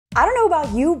I don't know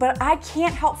about you, but I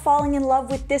can't help falling in love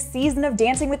with this season of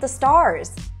Dancing with the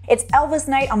Stars. It's Elvis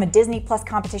Night on the Disney Plus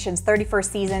competition's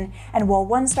 31st season, and while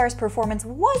one star's performance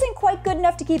wasn't quite good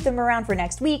enough to keep them around for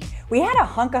next week, we had a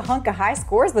hunk of high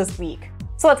scores this week.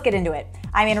 So let's get into it.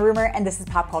 I'm Anna Rumor, and this is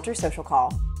Pop Culture Social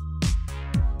Call.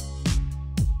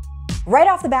 Right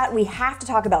off the bat, we have to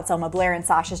talk about Selma Blair and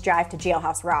Sasha's drive to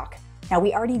Jailhouse Rock. Now,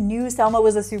 we already knew Selma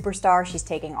was a superstar. She's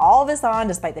taking all this on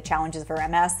despite the challenges of her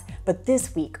MS. But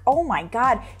this week, oh my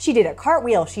God, she did a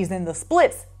cartwheel. She's in the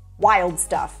splits. Wild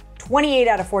stuff. 28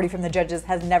 out of 40 from the judges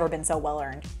has never been so well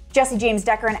earned. Jesse, James,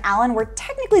 Decker, and Alan were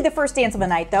technically the first dance of the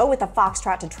night, though, with a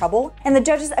foxtrot to Trouble, and the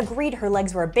judges agreed her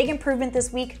legs were a big improvement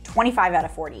this week, 25 out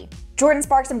of 40. Jordan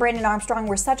Sparks and Brandon Armstrong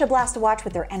were such a blast to watch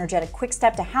with their energetic quick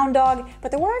step to Hound Dog,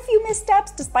 but there were a few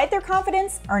missteps despite their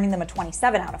confidence, earning them a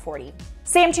 27 out of 40.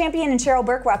 Sam Champion and Cheryl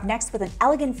Burke were up next with an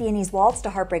elegant Viennese waltz to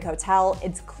Heartbreak Hotel.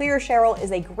 It's clear Cheryl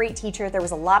is a great teacher. There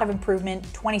was a lot of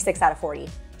improvement, 26 out of 40.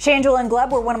 Shangela and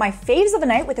Gleb were one of my faves of the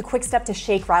night with a quick step to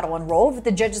Shake, Rattle, and Roll, that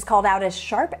the judges called out as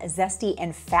sharp, zesty,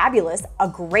 and fabulous, a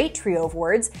great trio of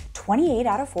words, 28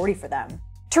 out of 40 for them.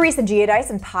 Teresa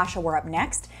Giudice and Pasha were up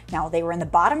next. Now, they were in the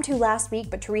bottom two last week,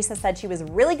 but Teresa said she was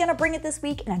really gonna bring it this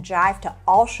week in a jive to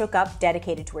All Shook Up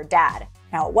dedicated to her dad.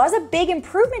 Now, it was a big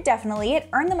improvement, definitely. It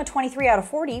earned them a 23 out of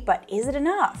 40, but is it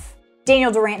enough?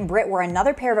 Daniel Durant and Britt were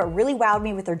another pair that really wowed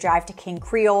me with their jive to King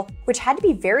Creole, which had to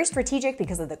be very strategic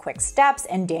because of the quick steps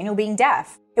and Daniel being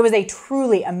deaf. It was a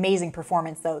truly amazing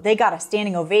performance, though. They got a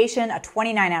standing ovation, a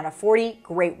 29 out of 40,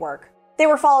 great work. They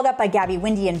were followed up by Gabby,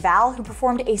 Wendy, and Val, who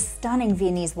performed a stunning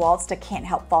Viennese waltz to Can't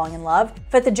Help Falling in Love,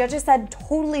 but the judges said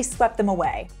totally swept them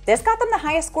away. This got them the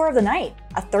highest score of the night,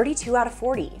 a 32 out of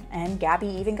 40, and Gabby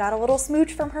even got a little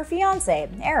smooch from her fiance,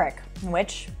 Eric,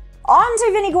 which... On to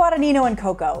Vinny Guadagnino and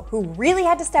Coco, who really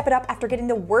had to step it up after getting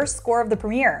the worst score of the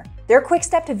premiere. Their quick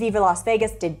step to Viva Las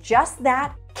Vegas did just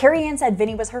that. Carrie Ann said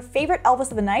Vinny was her favorite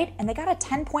Elvis of the night, and they got a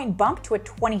 10-point bump to a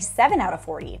 27 out of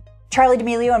 40. Charlie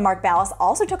D'Amelio and Mark Ballas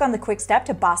also took on the quick step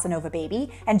to Bossa Nova Baby,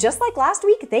 and just like last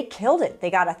week, they killed it. They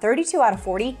got a 32 out of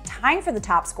 40, tying for the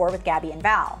top score with Gabby and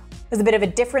Val. It was a bit of a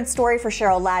different story for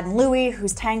Cheryl Ladd and Louie,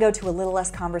 whose tango to A Little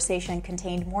Less Conversation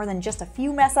contained more than just a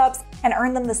few mess-ups and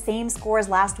earned them the same score as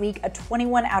last week, a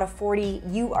 21 out of 40.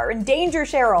 You are in danger,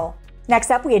 Cheryl!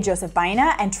 Next up, we had Joseph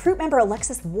Baena and troupe member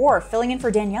Alexis War filling in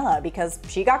for Daniela because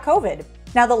she got COVID.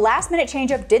 Now, the last-minute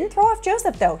changeup didn't throw off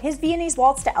Joseph, though. His Viennese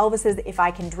waltz to Elvis's If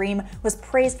I Can Dream was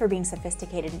praised for being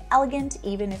sophisticated and elegant,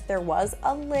 even if there was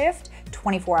a lift,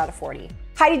 24 out of 40.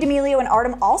 Heidi D'Amelio and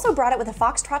Artem also brought it with a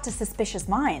foxtrot to Suspicious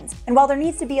Minds, and while there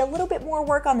needs to be a little bit more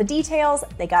work on the details,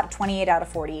 they got a 28 out of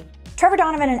 40. Trevor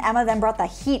Donovan and Emma then brought the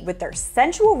heat with their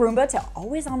sensual Roomba to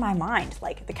Always on My Mind.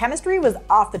 Like, the chemistry was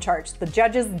off the charts. The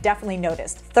judges definitely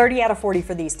noticed. 30 out of 40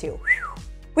 for these two. Whew.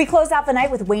 We closed out the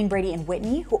night with Wayne Brady and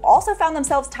Whitney, who also found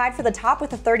themselves tied for the top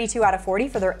with a 32 out of 40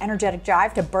 for their energetic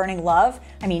jive to Burning Love.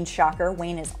 I mean, shocker,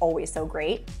 Wayne is always so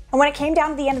great. And when it came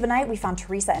down to the end of the night, we found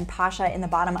Teresa and Pasha in the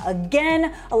bottom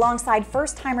again, alongside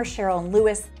first-timers Cheryl and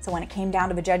Lewis. So when it came down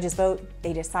to the judges' vote,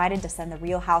 they decided to send the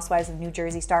Real Housewives of New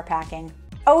Jersey star packing.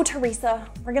 Oh, Teresa,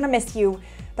 we're gonna miss you,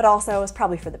 but also it's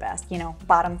probably for the best. You know,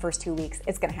 bottom first 2 weeks,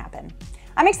 it's gonna happen.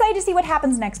 I'm excited to see what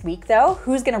happens next week, though.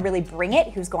 Who's gonna really bring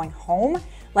it? Who's going home?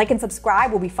 Like and subscribe.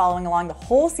 We'll be following along the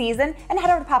whole season, and head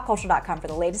over to popculture.com for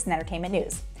the latest in entertainment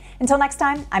news. Until next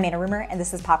time, I'm Anna Rumor, and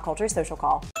this is Pop Culture Social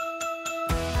Call.